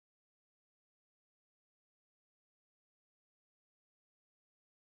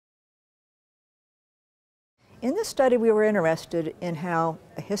In this study, we were interested in how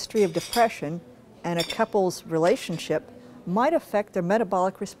a history of depression and a couple's relationship might affect their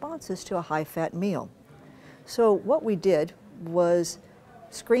metabolic responses to a high-fat meal. So what we did was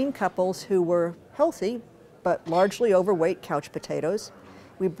screen couples who were healthy but largely overweight couch potatoes.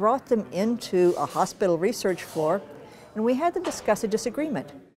 We brought them into a hospital research floor and we had them discuss a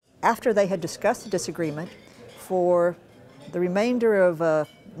disagreement. After they had discussed the disagreement, for the remainder of a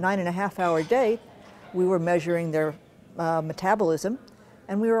 9.5-hour day, we were measuring their metabolism,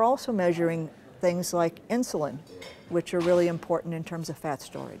 and we were also measuring things like insulin, which are really important in terms of fat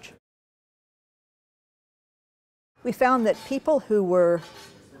storage. We found that people who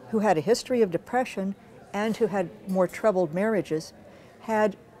had a history of depression and who had more troubled marriages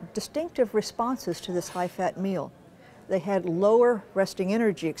had distinctive responses to this high-fat meal. They had lower resting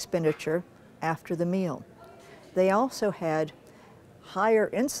energy expenditure after the meal. They also had higher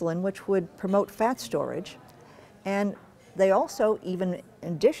insulin, which would promote fat storage, and they also, even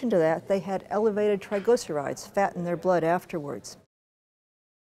in addition to that, they had elevated triglycerides, fat in their blood afterwards.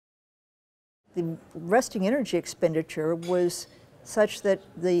 The resting energy expenditure was such that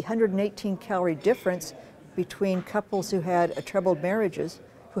the 118-calorie difference between couples who had a troubled marriage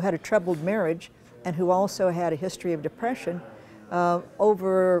and who also had a history of depression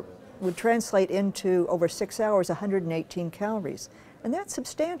would translate into over 6 hours 118 calories. And that's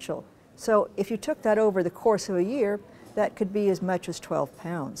substantial. So if you took that over the course of a year, that could be as much as 12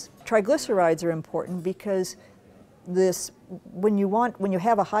 pounds. Triglycerides are important because when you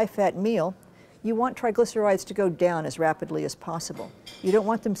have a high-fat meal, you want triglycerides to go down as rapidly as possible. You don't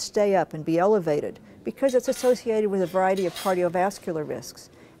want them to stay up and be elevated because it's associated with a variety of cardiovascular risks.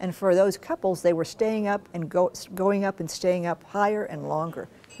 And for those couples, they were staying up and going up and staying up higher and longer,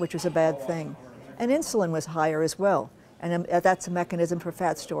 which was a bad thing. And insulin was higher as well. And that's a mechanism for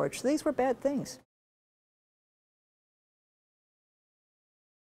fat storage. So these were bad things.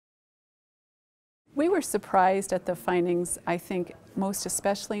 We were surprised at the findings, I think, most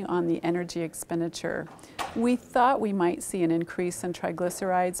especially on the energy expenditure. We thought we might see an increase in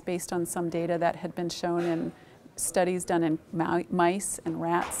triglycerides based on some data that had been shown in studies done in mice and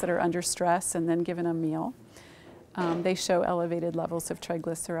rats that are under stress and then given a meal. They show elevated levels of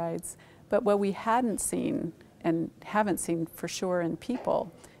triglycerides. But what we hadn't seen and haven't seen for sure in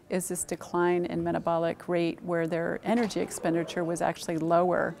people is this decline in metabolic rate where their energy expenditure was actually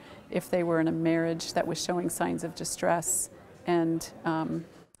lower if they were in a marriage that was showing signs of distress and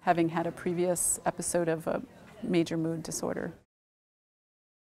having had a previous episode of a major mood disorder.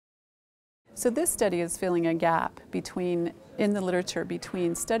 So this study is filling a gap in the literature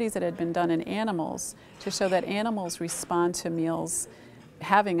between studies that had been done in animals to show that animals respond to meals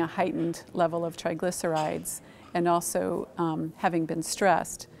having a heightened level of triglycerides and also having been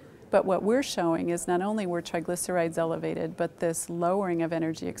stressed. But what we're showing is not only were triglycerides elevated, but this lowering of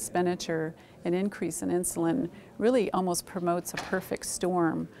energy expenditure and increase in insulin really almost promotes a perfect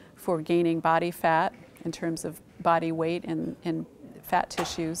storm for gaining body fat in terms of body weight and fat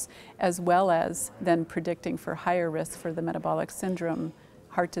tissues, as well as then predicting for higher risk for the metabolic syndrome,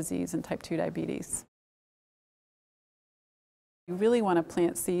 heart disease, and type 2 diabetes. You really want to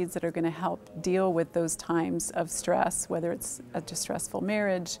plant seeds that are going to help deal with those times of stress, whether it's a distressful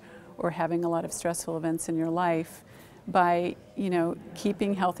marriage or having a lot of stressful events in your life, by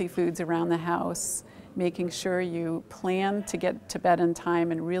keeping healthy foods around the house, making sure you plan to get to bed in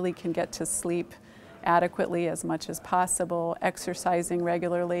time and really can get to sleep adequately as much as possible, exercising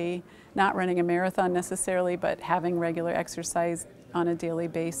regularly, not running a marathon necessarily, but having regular exercise on a daily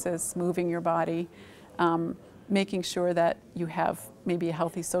basis, moving your body, making sure that you have maybe a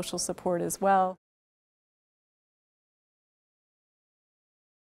healthy social support as well.